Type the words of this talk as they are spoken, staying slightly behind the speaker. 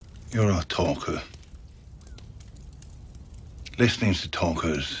You're a talker. Listening to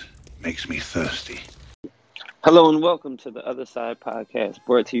talkers makes me thirsty. Hello and welcome to the Other Side Podcast,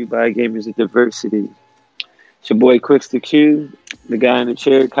 brought to you by Gamers of Diversity. It's your boy Quicks the Q, the guy in the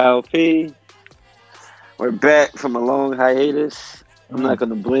chair, Kyle P. We're back from a long hiatus. I'm not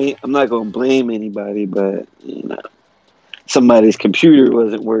gonna blame anybody, but somebody's computer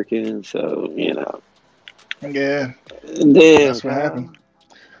wasn't working, so Yeah, Damn, that's what Kyle. happened.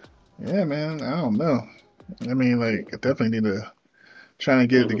 Yeah, man, I don't know. I mean, like, I definitely need to try and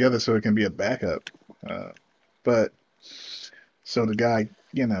get it together so it can be a backup. But so the guy,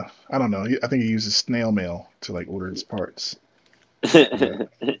 I don't know. I think he uses snail mail to like order his parts.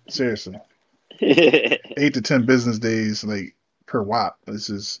 Seriously, 8 to 10 business days, like per watt. This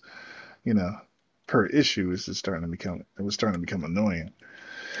is, you know, per issue. This is starting to become. It was starting to become annoying.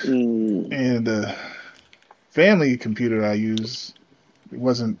 And the family computer I use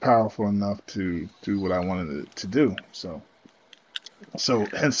wasn't powerful enough to do what I wanted it to do. So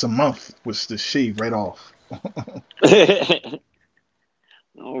hence a month was to shave right off.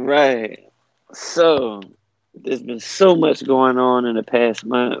 All right. So there's been so much going on in the past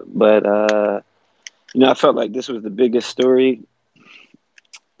month, but I felt like this was the biggest story.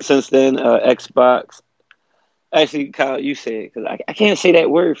 Since then, Xbox. Actually, Kyle, you say it because I can't say that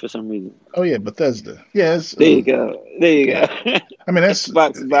word for some reason. Oh yeah, Bethesda. Yes. There you go. There you go. I mean that's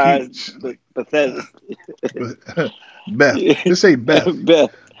Xbox buys huge. Bethesda. Beth. Just say Beth.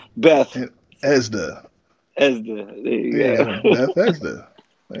 Beth. Esda. Esda. There you go. Bethesda.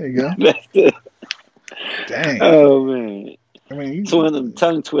 There you go. Bethesda. Dang. Oh man. I mean, it's one of them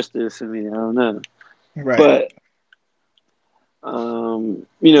tongue twisters for me. I don't know. Right. But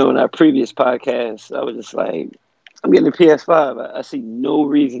in our previous podcast, I was just like, I'm getting a PS5. I see no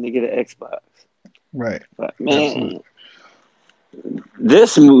reason to get an Xbox. Right. But man,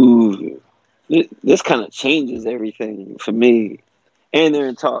 this move, this kind of changes everything for me. And they're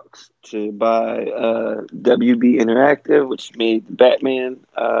in talks to buy WB Interactive, which made Batman,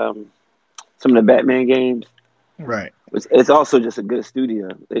 some of the Batman games. Right. It's also just a good studio.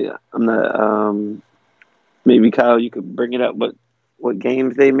 I'm not. Maybe Kyle, you could bring it up what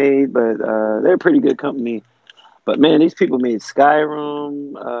games they made, but they're a pretty good company. But man, these people made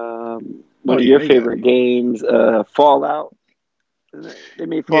Skyrim, one of your favorite games, Fallout. They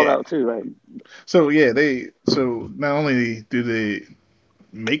made Fallout too, right? So not only do they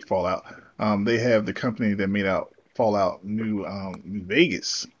make Fallout, they have the company that made out Fallout New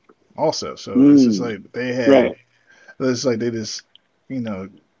Vegas also. So it's just like they have. Right. It's like they just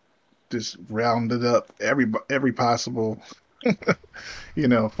just rounded up every possible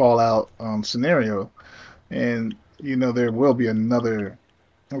Fallout scenario, and there will be another.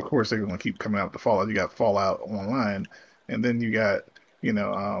 Of course, they're going to keep coming out with the Fallout. You got Fallout Online, and then you got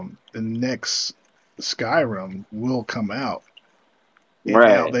the next Skyrim will come out. And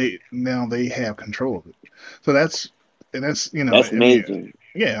right. now they have control of it. So that's that's major.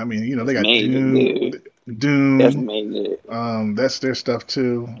 I mean, they got major, Doom. That's major. That's their stuff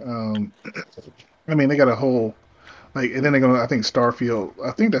too. I mean, they got a whole and then they're gonna. I think Starfield.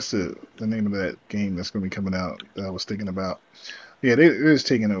 I think that's the name of that game that's gonna be coming out that I was thinking about. Yeah, they're just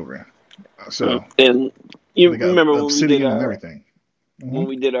taking over. So and you remember when Obsidian we did and everything. When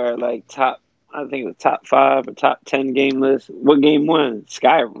we did our top, I think it was top 5 or top 10 game list. What game won?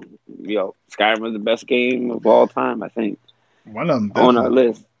 Skyrim. Skyrim was the best game of all time, I think. One of them on our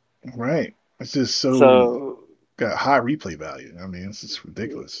list. Right. It's just so got high replay value. I mean, it's just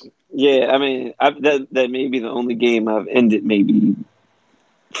ridiculous. Yeah, I mean, that may be the only game I've ended maybe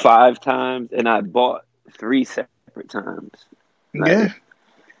 5 times, and I bought 3 separate times. I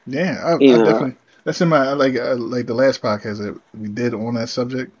definitely. That's in my like the last podcast that we did on that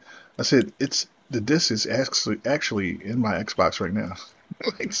subject. I said the disc is actually in my Xbox right now.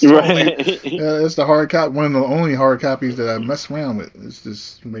 It's the hard copy, one of the only hard copies that I mess around with. It's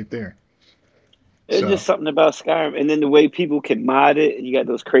just right there. It's just something about Skyrim, and then the way people can mod it, and you got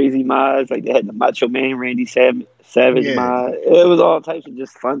those crazy mods, like they had the Macho Man Randy Savage mod. It was all types of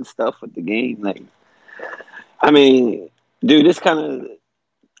just fun stuff with the game. Like, I mean, dude, this kind of.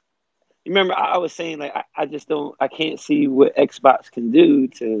 Remember, I was saying, like, I can't see what Xbox can do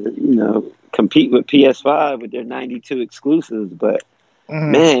to, compete with PS5 with their 92 exclusives. But,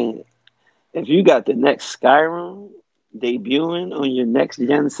 man, if you got the next Skyrim debuting on your next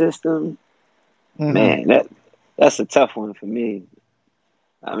gen system, man, that's a tough one for me.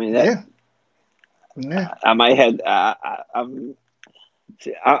 I mean, I might have,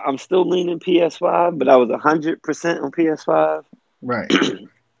 I'm still leaning PS5, but I was 100% on PS5. Right.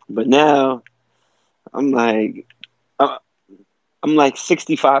 But now, I'm like, I'm like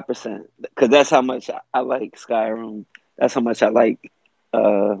 65% because that's how much I like Skyrim. That's how much I like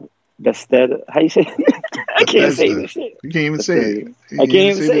Bethesda. How you say it? I can't say Bethesda. this shit. You can't even say Bethesda. it. You I can't can't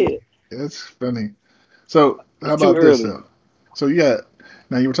even even say say that. it. That's funny. So how It's too about this early. though? So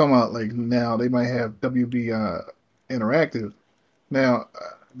now you were talking about like now they might have WB Interactive. Now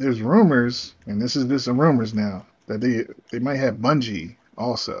there's rumors, and this is some rumors now that they might have Bungie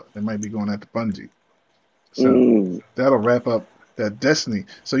also. They might be going after Bungie. So Mm. that'll wrap up that Destiny.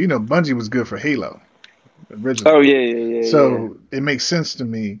 So Bungie was good for Halo originally. Oh yeah. So it makes sense to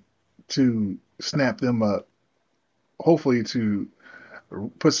me to snap them up, hopefully to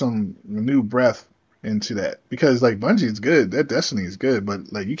put some new breath into that because like Bungie is good, that Destiny is good,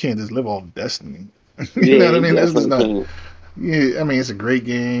 but like you can't just live off Destiny. You know Yeah, what I you mean? That's just definitely not. can. Yeah, I mean it's a great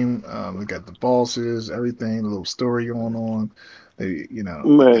game. We got the bosses, everything, a little story going on.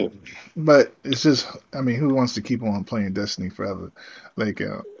 Right. But it's just, I mean, who wants to keep on playing Destiny forever? Like,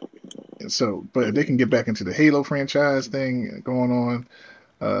 but if they can get back into the Halo franchise thing going on,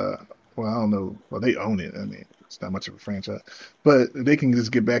 uh, well, I don't know. Well, they own it. I mean, it's not much of a franchise, but if they can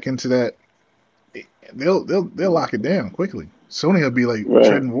just get back into that, they'll lock it down quickly. Sony will be like Right.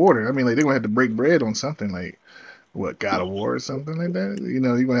 treading water. I mean, like they're gonna have to break bread on something like what God of War or something like that. You're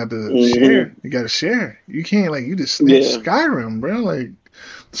gonna have to Hmm. share. You gotta share. You can't like you just Yeah. snatched Skyrim, bro. Like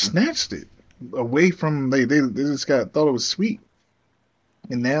snatched it away from they just thought it was sweet,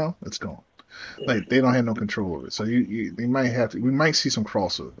 and now it's gone. Like they don't have no control over it. So they might have to. We might see some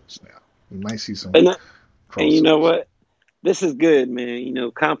crossovers now. We might see some And you know crossovers. what? This is good,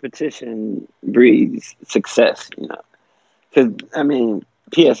 man. Competition breeds success. Because I mean,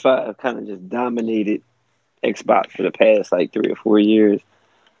 PS5 kind of just dominated Xbox for the past like 3 or 4 years.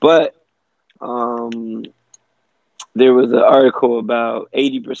 But um, there was an article about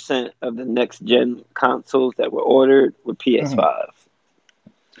 80% of the next gen consoles that were ordered were Mm-hmm. PS5.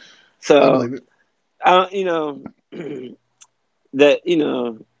 I So, believe it. that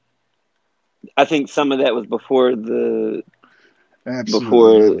I think some of that was before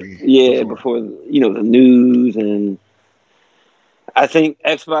Absolutely, I agree. Before. the news, and I think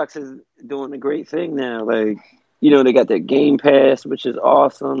Xbox is doing a great thing now. Like, they got their Game Pass, which is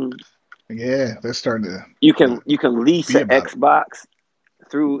awesome. Yeah, they're starting You to can lease be an about it. Xbox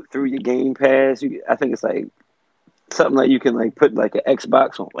through your Game Pass. I think it's like something like you can like put like an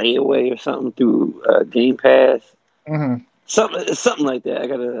Xbox on layaway or something through Game Pass. Mm-hmm. Something like that. I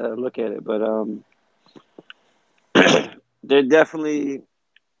gotta look at it, but they're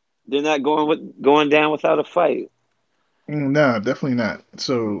not going down without a fight. No, definitely not.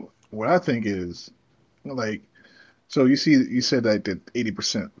 So what I think is like, so you said like the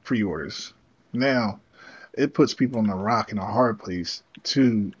 80% pre-orders. Now it puts people in a rock and a hard place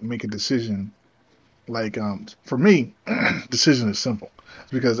to make a decision. Like for me, decision is simple.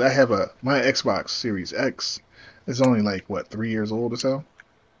 It's because I have my Xbox Series X is only like what 3 years old or so.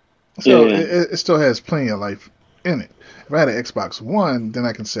 So Yeah, it still has plenty of life in it. If I had an Xbox One, then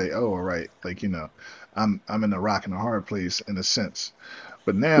I can say, oh, all right, like I'm in a rock and a hard place in a sense.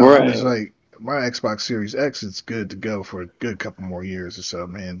 But now I'm just right. like my Xbox Series X is good to go for a good couple more years or so,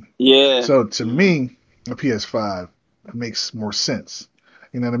 man. Yeah. So to me, a PS5 makes more sense.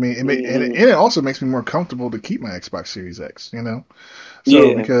 You know what I mean? And Hmm. it also makes me more comfortable to keep my Xbox Series X.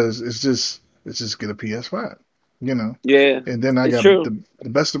 So Yeah. because it's just get a PS5. You know, Yeah. and then I It's got true. the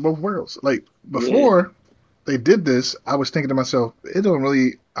best of both worlds. Like Yeah. before they did this, I was thinking to myself, I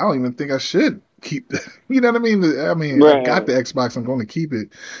don't even think I should keep. You know what I mean? I mean, I got Right. the Xbox, I'm going to keep it,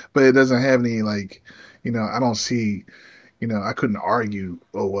 but it doesn't have any like, I don't see. I couldn't argue.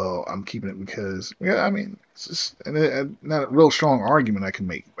 Oh well, I'm keeping it because I mean, it's just not a real strong argument I can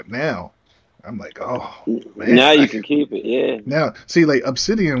make. But now, I'm like, oh man, Now you can keep it. Yeah. now see like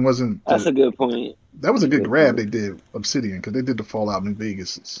Obsidian wasn't That's a good point. that was That's a a good good grab point. they did Obsidian because they did the Fallout New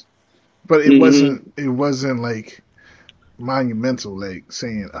Vegas, but Hmm. it wasn't like monumental like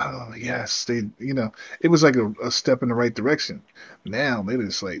saying oh yes it was like a step in the right direction. Now they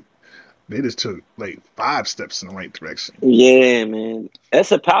just took like 5 steps in the right direction. Yeah, man.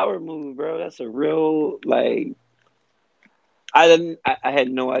 That's a power move, bro. That's a real like. I had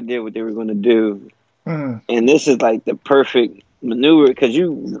no idea what they were going to do, Mm, and this is like the perfect maneuver because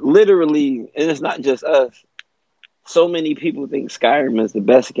you literally, and it's not just us. So many people think Skyrim is the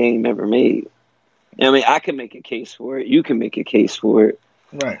best game ever made. I mean, I can make a case for it. You can make a case for it,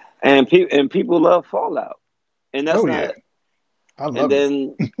 right. and people love Fallout, and that's Oh yeah, not. I And love it.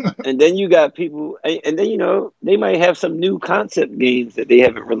 then you got people, and then they might have some new concept games that they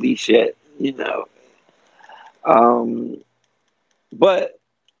haven't released yet. Um, but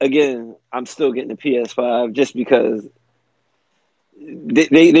again, I'm still getting the PS5 just because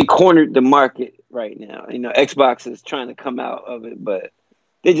they cornered the market right now. You know, Xbox is trying to come out of it, but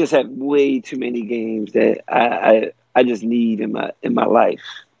they just have way too many games that I just need in my life.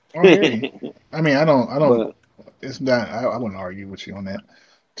 Oh, yeah. I mean, I don't. But, it's not. I wouldn't argue with you on that.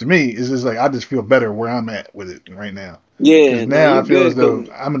 To me, it's just like I just feel better where I'm at with it right now. Yeah. Because now I feel as though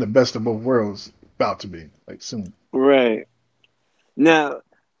I'm in the best of both worlds, about to be like soon. Right. Now,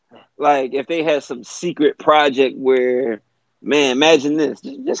 like if they had some secret project where, man, imagine this.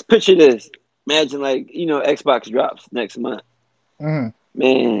 Just picture this. Imagine like, you know, Xbox drops next month. Mm-hmm.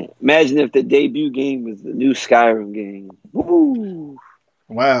 Man, imagine if the debut game was the new Skyrim game. Woo!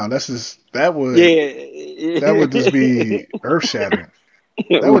 Wow, that would just be earth shattering.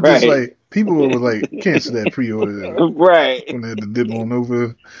 That would just like people would like cancel that pre-order. Right. When they had the demo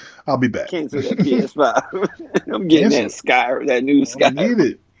over, I'll be back. Cancel that PS5. I'm getting that Skyrim, that new Skyrim. I need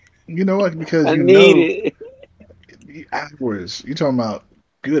it. You know what? Because I need it. The hours. You're talking about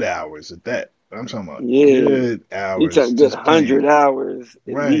good hours at that. I'm talking about good hours. You're talking good 100 hours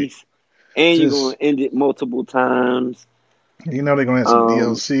at least. And you're going to end it multiple times. You know they're going to have some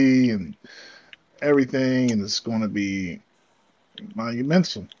DLC and everything, and it's going to be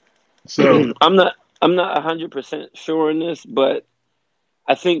monumental. So I'm not 100% sure in this, but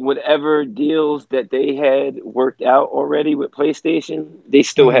I think whatever deals that they had worked out already with PlayStation, they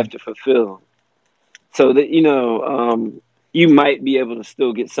still have to fulfill. So that, you know, you might be able to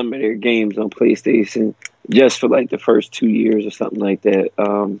still get some of their games on PlayStation just for like the first 2 years or something like that.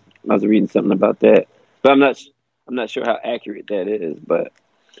 I was reading something about that, but I'm not sure how accurate that is. But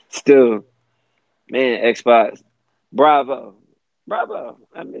still, man, Xbox, bravo.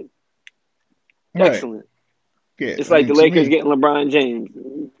 I mean, excellent. Yeah, it's like the Lakers getting LeBron James.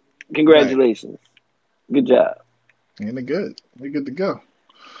 Congratulations, good job. And they're good. They're good to go.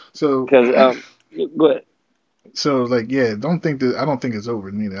 So because but. So like I don't think it's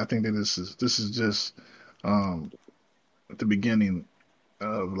over neither. I think that this is just the beginning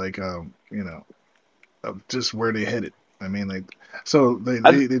of like you know, of just where they headed. I mean, like, so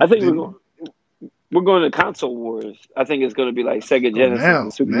I think we're going to console wars. I think it's going to be like Sega Genesis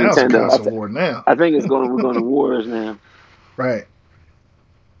and Super Nintendo. It's a console war now. I think we're going to wars now. Right.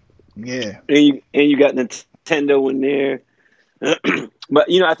 Yeah. And you got Nintendo in there. But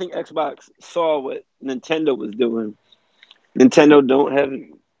you know, I think Xbox saw what Nintendo was doing. Nintendo don't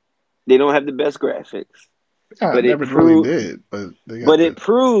have the best graphics. Yeah, but it really did. But it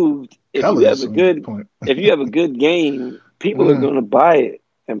proved if you have a good game, people are going to buy it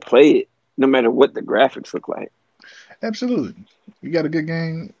and play it, no matter what the graphics look like. Absolutely, you got a good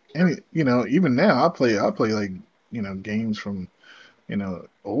game, and you know, even now I play like, you know, games from, you know,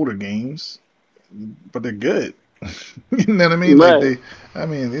 older games, but they're good. You know what I mean? Right. Like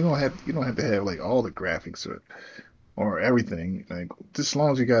you don't have to have like all the graphics or everything. Like just as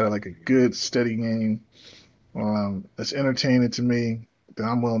long as you got like a good steady game that's entertaining to me, that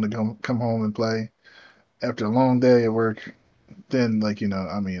I'm willing to come home and play after a long day at work, then like, you know,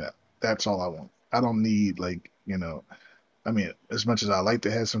 I mean, that's all I want. I don't need like, you know, I mean, as much as I like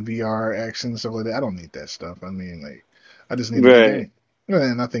to have some VR action and stuff like that, I don't need that stuff. I mean, like, I just need a good game.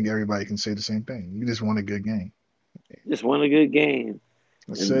 And I think everybody can say the same thing. You just want a good game. Just want a good game.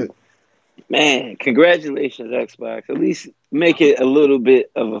 That's it. Man, congratulations, Xbox. At least make it a little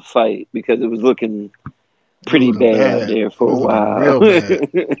bit of a fight, because it was looking pretty bad out there for a while. Real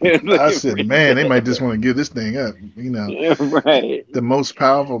bad. I said, man, they might just want to give this thing up. You know, right? The most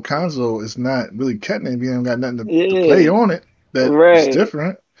powerful console is not really cutting it if you haven't got nothing to play on it. That's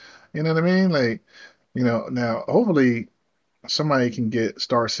different. You know what I mean? Like, you know, now hopefully somebody can get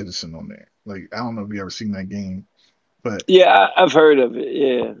Star Citizen on there. Like, I don't know if you ever seen that game, but yeah, I've heard of it.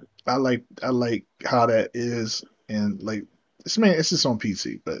 Yeah, I like how that is, and like, it's just on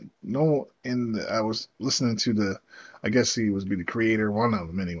PC, but I was listening to I guess he was the creator, one of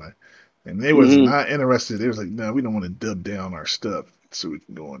them anyway, and they was not interested. They was like, no, we don't want to dub down our stuff so we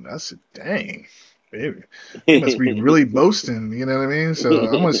can go on. I said, dang, baby, you must be really boasting, you know what I mean? So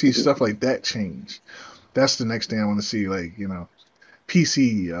I want to see stuff like that change. That's the next thing I want to see, like, you know,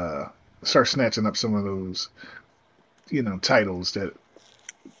 PC start snatching up some of those, you know, titles that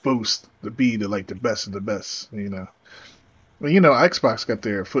boast to be the best of the best, you know. Well, you know, Xbox got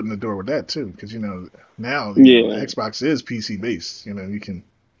their foot in the door with that too, because, you know, now Xbox is PC based. You know, you can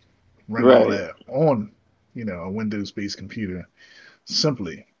run all that on, you know, a Windows based computer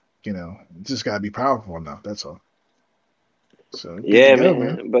simply. You know, just gotta be powerful enough. That's all. So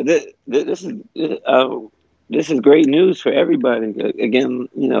man. But this is great news for everybody. Again,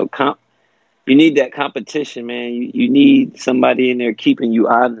 you know, you need that competition, man. You need somebody in there keeping you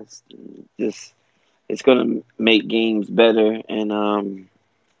honest. it's gonna make games better, and I'm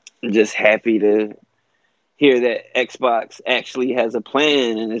just happy to hear that Xbox actually has a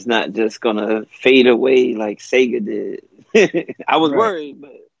plan and it's not just gonna fade away like Sega did. I was worried,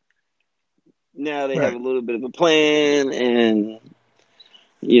 but now they have a little bit of a plan, and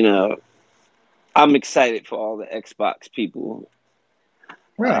I'm excited for all the Xbox people.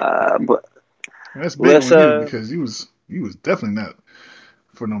 Right. But that's big on you because you was definitely not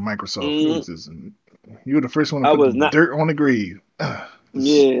for no Microsoft. You were the first one to put the dirt on the grave.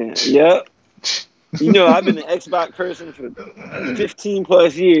 Yep. I've been an Xbox person for 15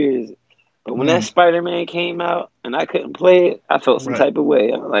 plus years. But when that Spider-Man came out and I couldn't play it, I felt some type of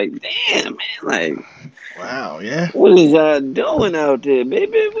way. I was like, damn, man, like, wow, yeah. What is y'all doing out there,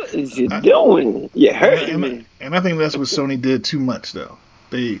 baby? What is you doing? You're hurting me. And I think that's what Sony did too much, though.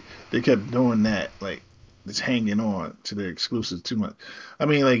 They kept doing that, like, just hanging on to their exclusives too much. I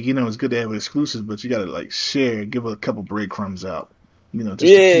mean, like, it's good to have exclusives, but you got to, like, share, give a couple breadcrumbs out.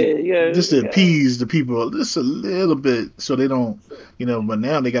 Just to appease the people just a little bit so they don't, but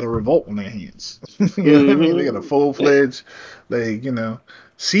now they got a revolt on their hands. What I mean? They got a full-fledged,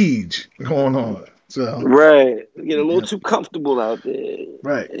 siege going on. So get a little too comfortable out there.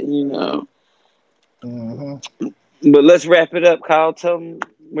 Right. But let's wrap it up, Kyle. Tell them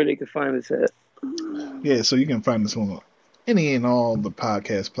where they can find us at. Yeah, so you can find us on any and all the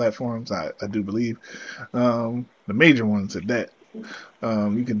podcast platforms, I do believe. The major ones at that.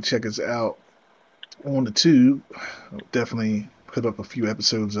 You can check us out on the Tube. I'll definitely put up a few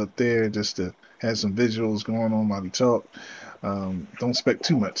episodes up there just to have some visuals going on while we talk. Don't expect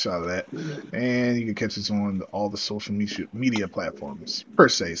too much out of that. And you can catch us on all the social media platforms, per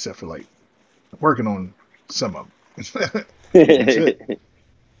se, except for like working on some of them. That's it.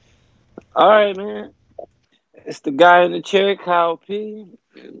 All right, man. It's the guy in the chair, Kyle P.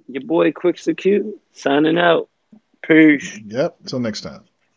 Your boy Quick Secure, signing out. Peace. Yep. Till next time.